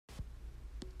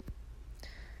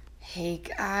Hey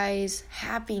guys,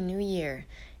 Happy New Year!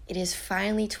 It is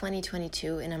finally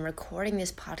 2022 and I'm recording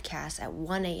this podcast at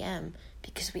 1 a.m.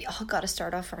 because we all got to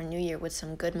start off our new year with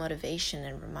some good motivation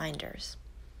and reminders.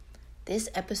 This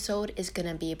episode is going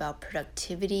to be about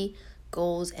productivity,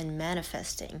 goals, and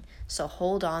manifesting, so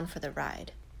hold on for the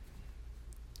ride.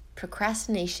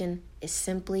 Procrastination is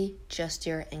simply just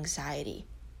your anxiety.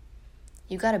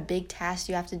 You got a big task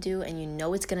you have to do and you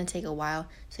know it's going to take a while,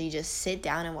 so you just sit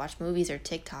down and watch movies or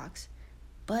TikToks.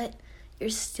 But you're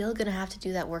still going to have to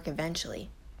do that work eventually.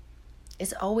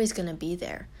 It's always going to be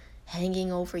there,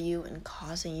 hanging over you and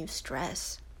causing you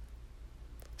stress.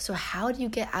 So how do you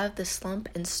get out of the slump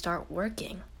and start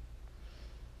working?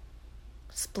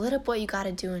 Split up what you got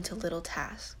to do into little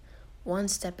tasks, one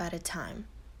step at a time.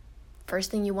 First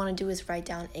thing you want to do is write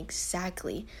down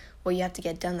exactly what you have to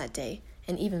get done that day,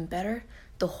 and even better,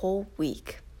 the whole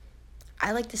week.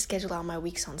 I like to schedule out my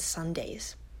weeks on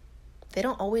Sundays. They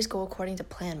don't always go according to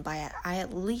plan, but I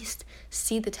at least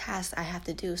see the tasks I have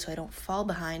to do so I don't fall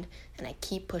behind and I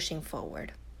keep pushing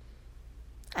forward.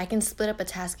 I can split up a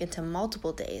task into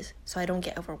multiple days so I don't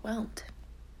get overwhelmed.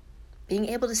 Being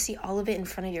able to see all of it in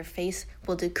front of your face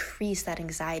will decrease that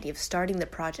anxiety of starting the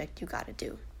project you gotta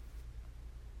do.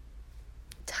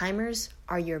 Timers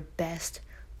are your best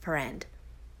friend.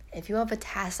 If you have a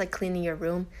task like cleaning your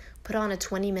room, put on a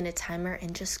 20-minute timer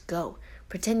and just go.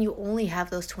 Pretend you only have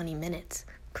those 20 minutes.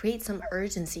 Create some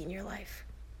urgency in your life.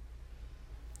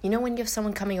 You know when you have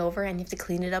someone coming over and you have to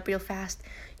clean it up real fast?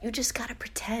 You just gotta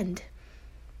pretend.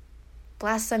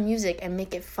 Blast some music and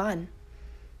make it fun.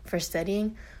 For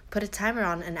studying, put a timer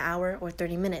on an hour or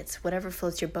 30 minutes, whatever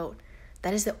floats your boat.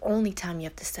 That is the only time you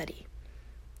have to study.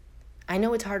 I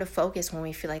know it's hard to focus when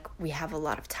we feel like we have a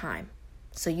lot of time.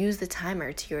 So use the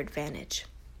timer to your advantage.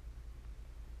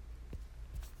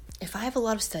 If I have a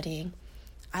lot of studying,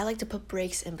 I like to put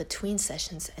breaks in between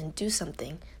sessions and do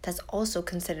something that's also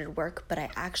considered work, but I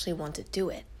actually want to do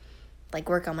it, like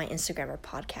work on my Instagram or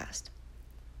podcast.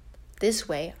 This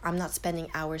way, I'm not spending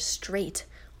hours straight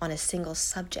on a single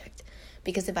subject,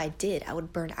 because if I did, I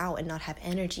would burn out and not have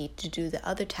energy to do the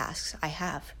other tasks I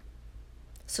have.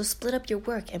 So split up your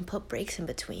work and put breaks in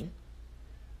between.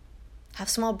 Have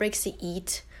small breaks to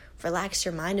eat, relax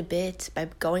your mind a bit by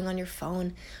going on your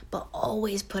phone, but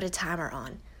always put a timer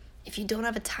on. If you don't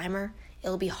have a timer,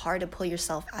 it'll be hard to pull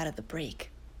yourself out of the break.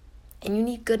 And you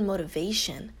need good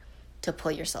motivation to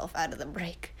pull yourself out of the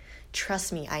break.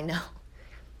 Trust me, I know.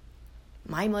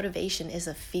 My motivation is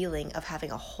a feeling of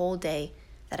having a whole day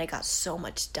that I got so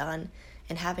much done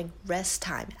and having rest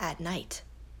time at night.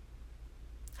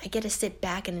 I get to sit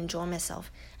back and enjoy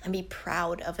myself and be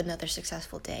proud of another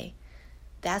successful day.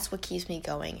 That's what keeps me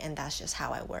going, and that's just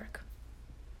how I work.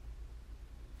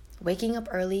 Waking up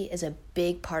early is a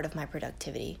big part of my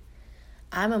productivity.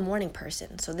 I'm a morning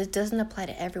person, so this doesn't apply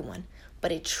to everyone,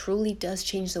 but it truly does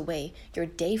change the way your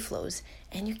day flows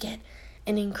and you get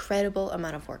an incredible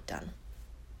amount of work done.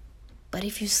 But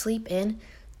if you sleep in,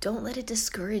 don't let it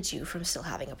discourage you from still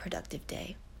having a productive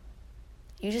day.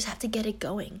 You just have to get it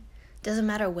going. Doesn't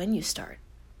matter when you start.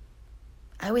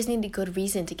 I always need a good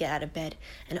reason to get out of bed,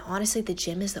 and honestly, the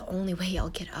gym is the only way I'll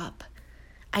get up.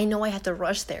 I know I have to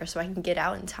rush there so I can get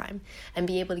out in time and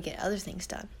be able to get other things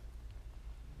done.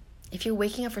 If you're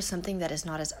waking up for something that is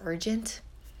not as urgent,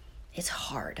 it's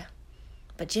hard.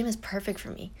 But gym is perfect for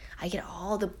me. I get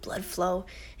all the blood flow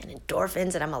and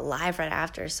endorphins and I'm alive right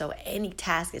after, so any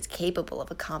task is capable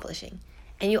of accomplishing.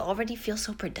 And you already feel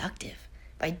so productive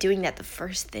by doing that the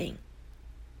first thing.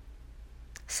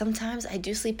 Sometimes I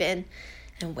do sleep in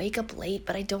and wake up late,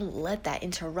 but I don't let that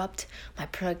interrupt my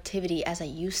productivity as I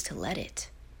used to let it.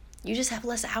 You just have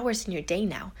less hours in your day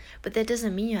now, but that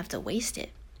doesn't mean you have to waste it.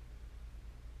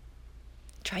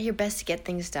 Try your best to get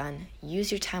things done,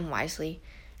 use your time wisely,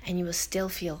 and you will still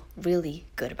feel really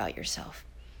good about yourself.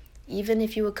 Even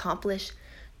if you accomplish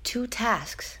 2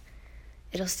 tasks,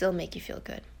 it'll still make you feel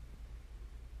good.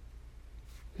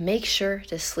 Make sure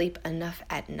to sleep enough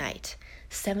at night.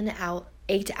 7 to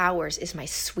 8 hours is my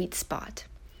sweet spot.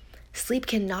 Sleep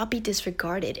cannot be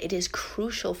disregarded. It is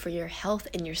crucial for your health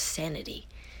and your sanity.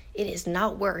 It is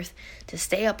not worth to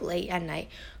stay up late at night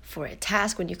for a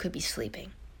task when you could be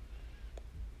sleeping.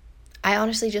 I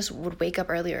honestly just would wake up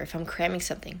earlier if I'm cramming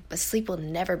something, but sleep will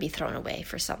never be thrown away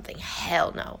for something.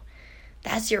 Hell no.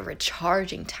 That's your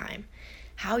recharging time.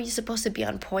 How are you supposed to be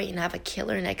on point and have a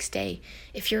killer next day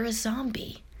if you're a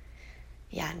zombie?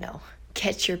 Yeah, no.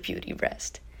 Get your beauty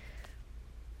rest.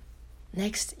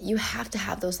 Next, you have to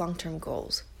have those long-term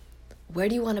goals. Where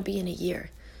do you want to be in a year,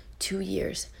 2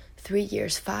 years, 3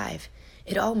 years, 5?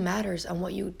 It all matters on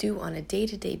what you do on a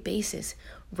day-to-day basis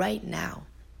right now.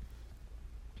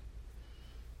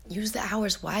 Use the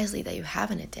hours wisely that you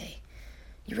have in a day.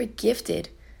 You were gifted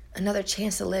another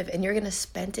chance to live, and you're going to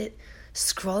spend it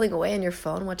scrolling away on your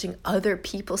phone watching other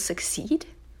people succeed?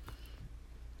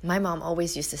 My mom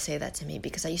always used to say that to me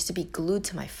because I used to be glued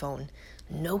to my phone,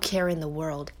 no care in the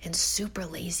world, and super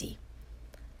lazy.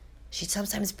 She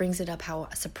sometimes brings it up how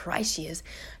surprised she is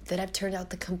that I've turned out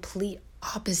the complete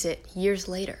opposite years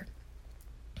later.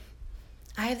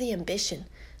 I have the ambition,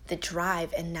 the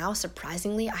drive, and now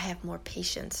surprisingly, I have more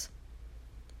patience.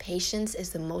 Patience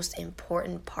is the most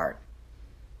important part.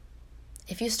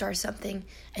 If you start something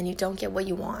and you don't get what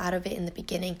you want out of it in the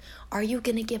beginning, are you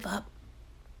going to give up?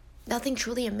 Nothing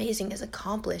truly amazing is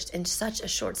accomplished in such a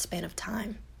short span of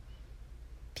time.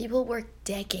 People work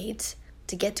decades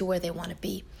to get to where they want to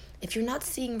be. If you're not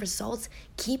seeing results,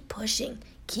 keep pushing,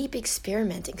 keep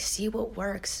experimenting, see what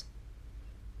works.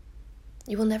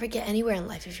 You will never get anywhere in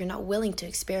life if you're not willing to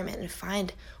experiment and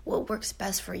find what works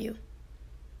best for you.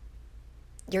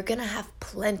 You're going to have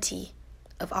plenty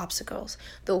of obstacles.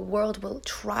 The world will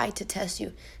try to test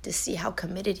you to see how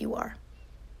committed you are.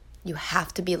 You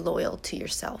have to be loyal to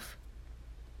yourself.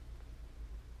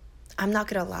 I'm not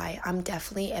going to lie, I'm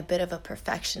definitely a bit of a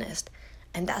perfectionist,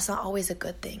 and that's not always a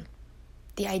good thing.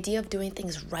 The idea of doing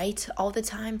things right all the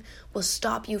time will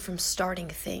stop you from starting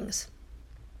things.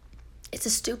 It's a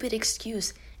stupid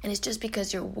excuse, and it's just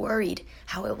because you're worried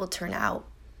how it will turn out.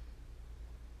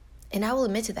 And I will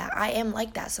admit to that, I am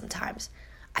like that sometimes.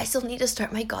 I still need to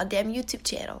start my goddamn YouTube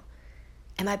channel.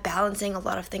 Am I balancing a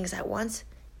lot of things at once?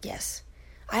 Yes.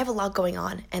 I have a lot going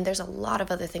on, and there's a lot of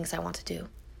other things I want to do.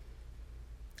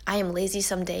 I am lazy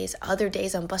some days. Other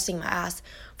days I'm busting my ass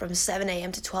from 7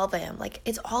 a.m. to 12 a.m. Like,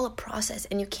 it's all a process,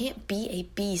 and you can't be a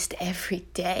beast every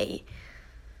day.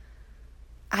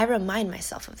 I remind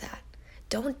myself of that.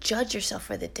 Don't judge yourself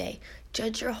for the day.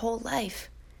 Judge your whole life.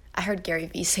 I heard Gary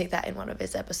Vee say that in one of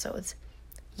his episodes.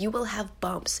 You will have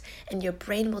bumps, and your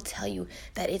brain will tell you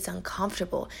that it's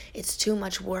uncomfortable, it's too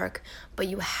much work, but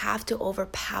you have to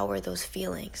overpower those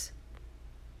feelings.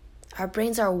 Our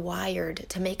brains are wired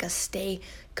to make us stay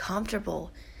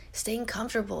comfortable. Staying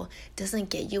comfortable doesn't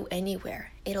get you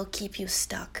anywhere. It'll keep you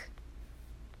stuck.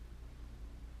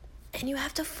 And you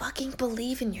have to fucking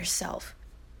believe in yourself.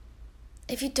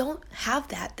 If you don't have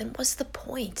that, then what's the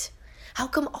point? How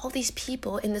come all these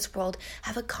people in this world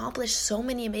have accomplished so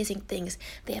many amazing things?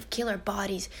 They have killer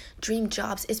bodies, dream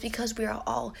jobs. It's because we are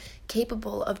all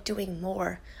capable of doing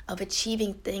more, of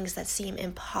achieving things that seem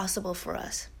impossible for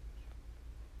us.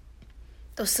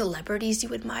 Those celebrities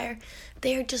you admire,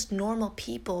 they are just normal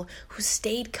people who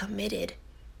stayed committed.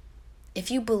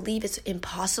 If you believe it's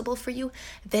impossible for you,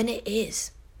 then it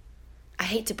is. I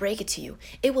hate to break it to you,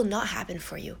 it will not happen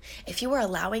for you. If you are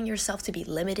allowing yourself to be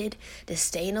limited, to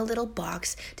stay in a little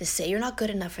box, to say you're not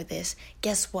good enough for this,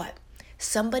 guess what?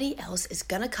 Somebody else is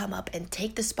gonna come up and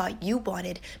take the spot you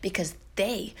wanted because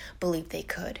they believe they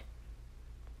could.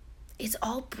 It's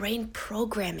all brain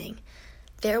programming.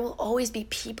 There will always be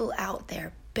people out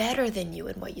there better than you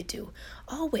in what you do,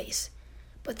 always.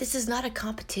 But this is not a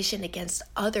competition against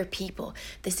other people.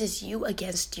 This is you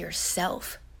against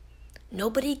yourself.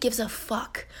 Nobody gives a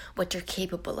fuck what you're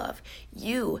capable of.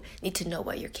 You need to know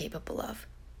what you're capable of.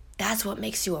 That's what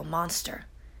makes you a monster.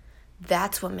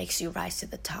 That's what makes you rise to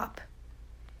the top.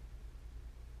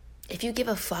 If you give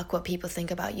a fuck what people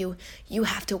think about you, you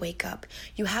have to wake up.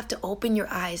 You have to open your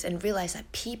eyes and realize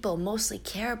that people mostly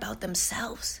care about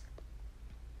themselves.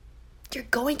 You're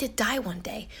going to die one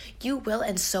day. You will,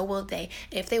 and so will they.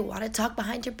 And if they want to talk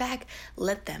behind your back,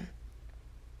 let them.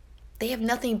 They have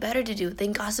nothing better to do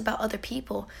than gossip about other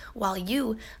people while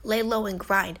you lay low and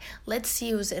grind. Let's see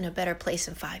who's in a better place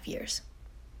in 5 years.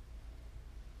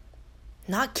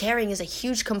 Not caring is a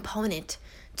huge component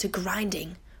to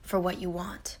grinding for what you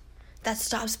want. That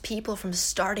stops people from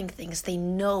starting things they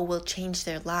know will change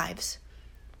their lives.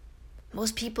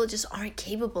 Most people just aren't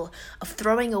capable of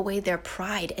throwing away their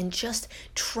pride and just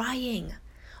trying.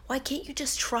 Why can't you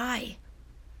just try?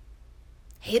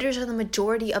 Haters are the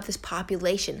majority of this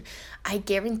population. I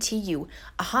guarantee you,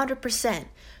 100%,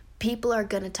 people are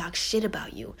going to talk shit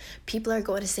about you. People are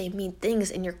going to say mean things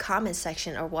in your comment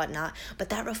section or whatnot, but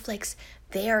that reflects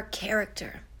their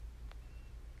character.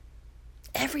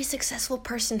 Every successful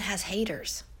person has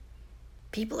haters.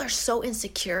 People are so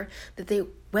insecure that they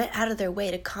went out of their way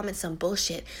to comment some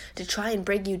bullshit to try and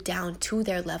bring you down to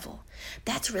their level.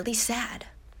 That's really sad.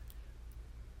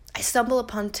 I stumble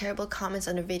upon terrible comments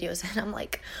under videos and I'm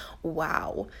like,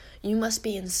 wow, you must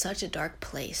be in such a dark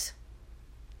place.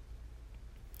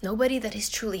 Nobody that is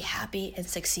truly happy and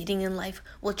succeeding in life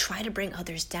will try to bring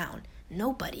others down.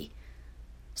 Nobody.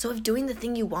 So if doing the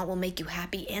thing you want will make you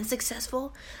happy and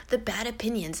successful, the bad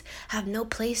opinions have no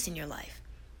place in your life.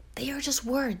 They are just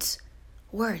words.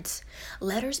 Words.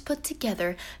 Letters put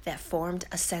together that formed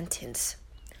a sentence.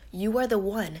 You are the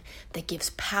one that gives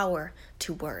power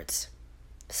to words.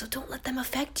 So don't let them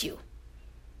affect you.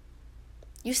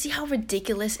 You see how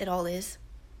ridiculous it all is?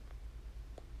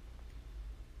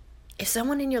 If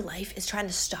someone in your life is trying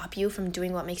to stop you from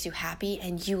doing what makes you happy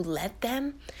and you let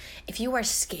them, if you are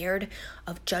scared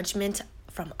of judgment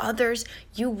from others,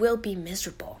 you will be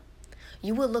miserable.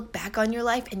 You will look back on your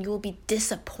life and you will be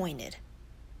disappointed.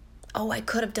 Oh, I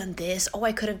could have done this. Oh,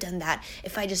 I could have done that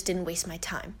if I just didn't waste my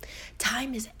time.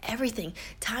 Time is everything.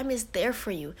 Time is there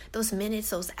for you. Those minutes,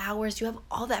 those hours, you have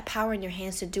all that power in your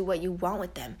hands to do what you want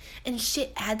with them. And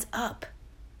shit adds up.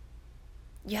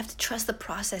 You have to trust the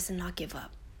process and not give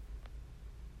up.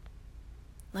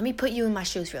 Let me put you in my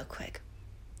shoes real quick.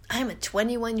 I am a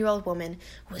 21-year-old woman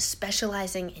who is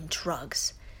specializing in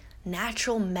drugs.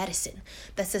 Natural medicine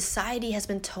that society has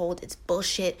been told it's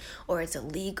bullshit or it's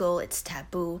illegal, it's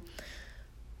taboo.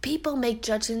 People make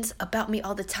judgments about me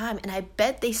all the time, and I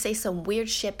bet they say some weird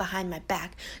shit behind my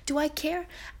back. Do I care?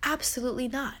 Absolutely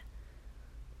not.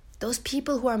 Those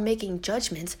people who are making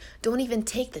judgments don't even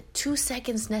take the 2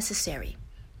 seconds necessary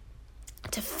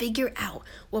to figure out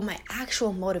what my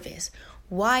actual motive is,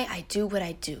 why I do what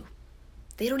I do.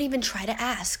 They don't even try to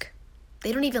ask.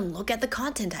 They don't even look at the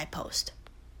content I post.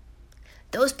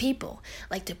 Those people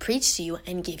like to preach to you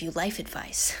and give you life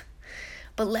advice.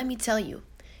 But let me tell you,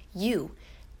 you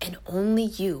and only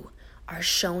you are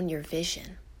shown your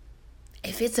vision.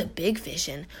 If it's a big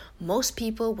vision, most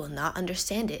people will not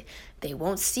understand it. They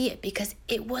won't see it because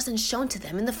it wasn't shown to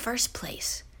them in the first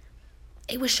place.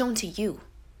 It was shown to you.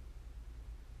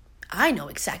 I know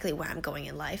exactly where I'm going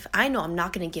in life. I know I'm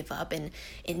not going to give up. And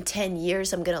in 10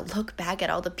 years, I'm going to look back at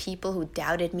all the people who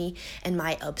doubted me and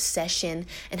my obsession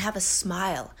and have a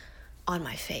smile on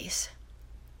my face.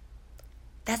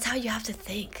 That's how you have to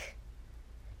think.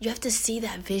 You have to see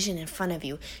that vision in front of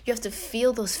you. You have to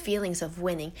feel those feelings of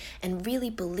winning and really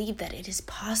believe that it is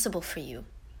possible for you.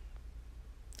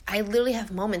 I literally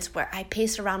have moments where I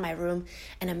pace around my room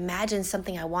and imagine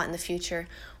something I want in the future,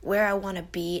 where I want to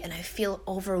be, and I feel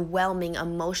overwhelming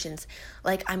emotions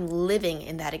like I'm living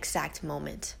in that exact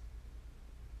moment.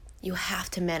 You have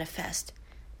to manifest,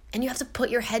 and you have to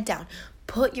put your head down,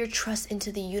 put your trust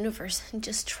into the universe, and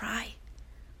just try.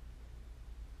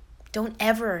 Don't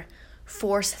ever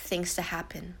force things to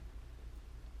happen.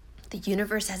 The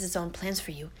universe has its own plans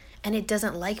for you, and it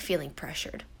doesn't like feeling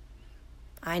pressured.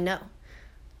 I know.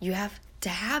 You have to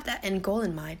have that end goal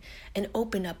in mind and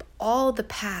open up all the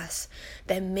paths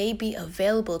that may be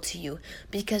available to you,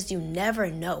 because you never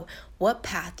know what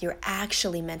path you're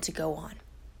actually meant to go on.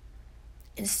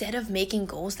 Instead of making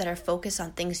goals that are focused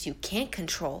on things you can't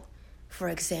control, for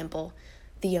example,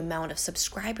 the amount of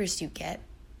subscribers you get,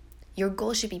 your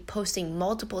goal should be posting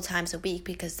multiple times a week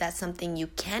because that's something you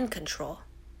can control.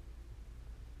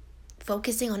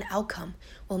 Focusing on outcome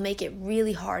will make it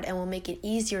really hard and will make it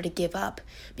easier to give up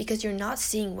because you're not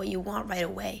seeing what you want right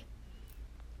away.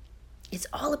 It's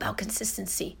all about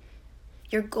consistency.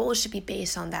 Your goals should be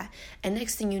based on that. And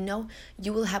next thing you know,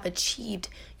 you will have achieved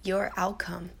your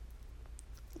outcome.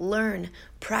 Learn,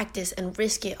 practice, and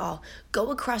risk it all. Go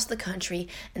across the country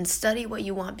and study what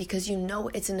you want because you know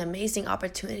it's an amazing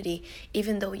opportunity,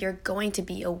 even though you're going to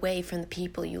be away from the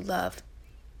people you love.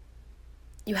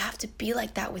 You have to be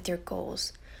like that with your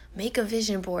goals. Make a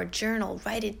vision board, journal,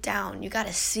 write it down. You got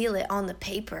to seal it on the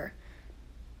paper.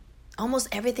 Almost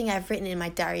everything I've written in my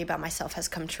diary about myself has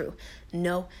come true.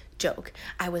 No joke.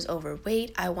 I was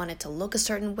overweight. I wanted to look a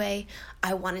certain way.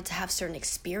 I wanted to have certain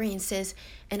experiences.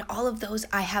 And all of those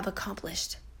I have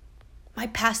accomplished. My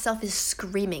past self is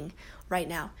screaming right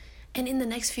now. And in the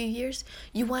next few years,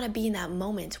 you want to be in that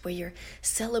moment where you're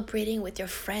celebrating with your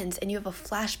friends and you have a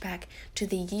flashback to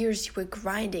the years you were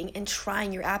grinding and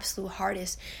trying your absolute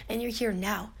hardest. And you're here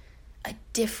now, a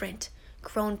different,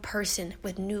 grown person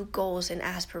with new goals and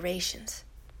aspirations.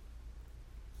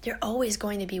 You're always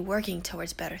going to be working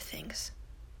towards better things.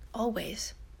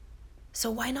 Always. So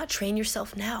why not train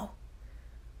yourself now?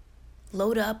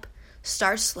 Load up.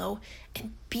 Start slow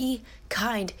and be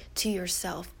kind to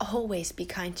yourself. Always be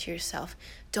kind to yourself.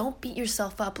 Don't beat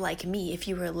yourself up like me if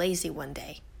you were lazy one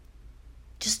day.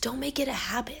 Just don't make it a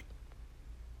habit.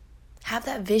 Have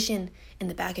that vision in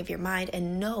the back of your mind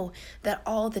and know that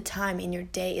all the time in your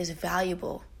day is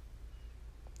valuable.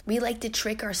 We like to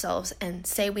trick ourselves and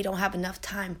say we don't have enough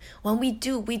time. When we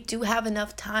do have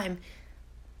enough time.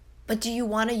 But do you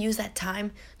want to use that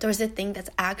time towards the thing that's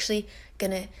actually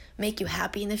going to make you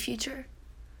happy in the future?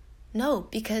 No,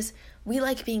 because we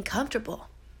like being comfortable.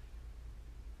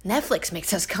 Netflix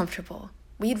makes us comfortable.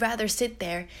 We'd rather sit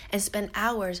there and spend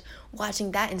hours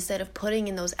watching that instead of putting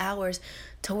in those hours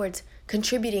towards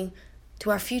contributing to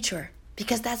our future,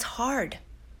 because that's hard.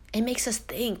 It makes us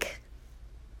think.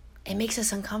 It makes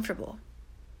us uncomfortable.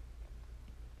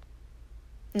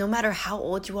 No matter how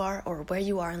old you are or where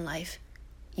you are in life,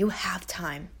 you have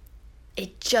time.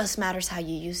 It just matters how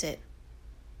you use it.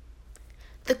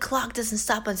 The clock doesn't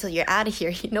stop until you're out of here,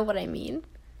 you know what I mean?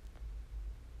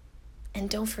 And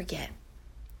don't forget,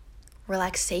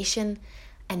 relaxation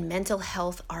and mental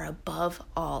health are above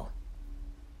all.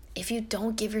 If you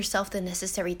don't give yourself the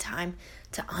necessary time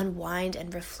to unwind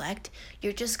and reflect,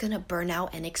 you're just gonna burn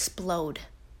out and explode.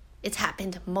 It's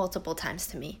happened multiple times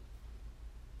to me.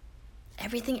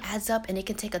 Everything adds up, and it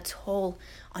can take a toll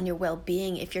on your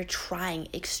well-being if you're trying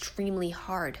extremely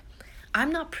hard.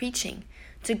 I'm not preaching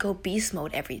to go beast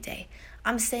mode every day.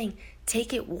 I'm saying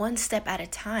take it one step at a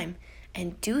time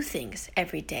and do things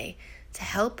every day to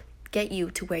help get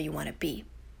you to where you want to be.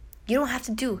 You don't have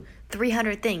to do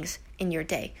 300 things in your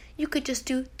day. You could just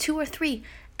do 2 or 3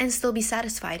 and still be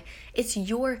satisfied. It's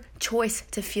your choice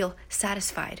to feel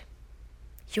satisfied.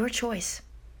 Your choice.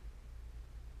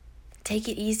 Take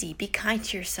it easy. Be kind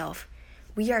to yourself.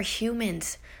 We are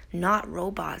humans, not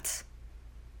robots.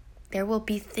 There will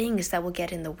be things that will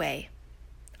get in the way.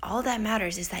 All that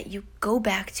matters is that you go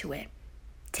back to it.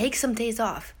 Take some days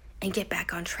off and get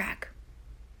back on track.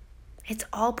 It's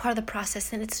all part of the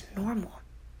process, and it's normal.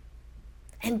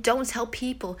 And don't tell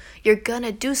people you're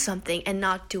gonna do something and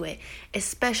not do it,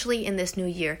 especially in this new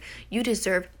year. You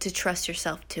deserve to trust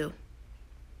yourself too.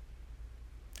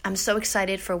 I'm so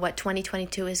excited for what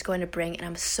 2022 is going to bring, and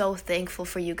I'm so thankful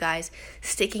for you guys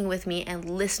sticking with me and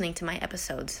listening to my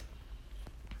episodes.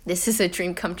 This is a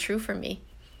dream come true for me,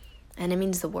 and it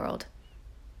means the world.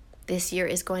 This year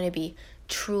is going to be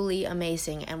truly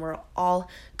amazing, and we're all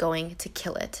going to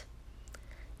kill it.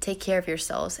 Take care of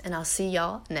yourselves, and I'll see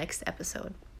y'all next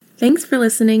episode. Thanks for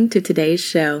listening to today's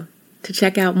show. To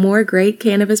check out more great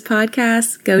cannabis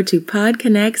podcasts, go to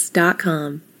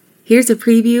podconnects.com. Here's a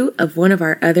preview of one of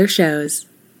our other shows.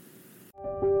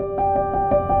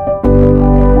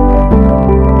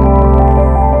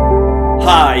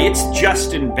 Hi, it's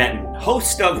Justin Benton,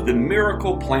 host of the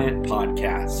Miracle Plant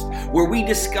Podcast, where we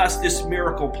discuss this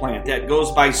miracle plant that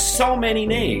goes by so many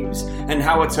names and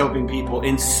how it's helping people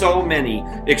in so many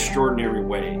extraordinary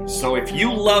ways. So if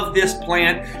you love this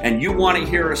plant and you want to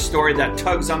hear a story that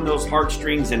tugs on those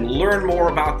heartstrings and learn more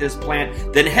about this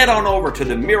plant, then head on over to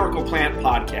the Miracle Plant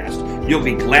Podcast. You'll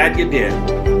be glad you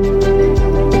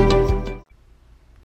did.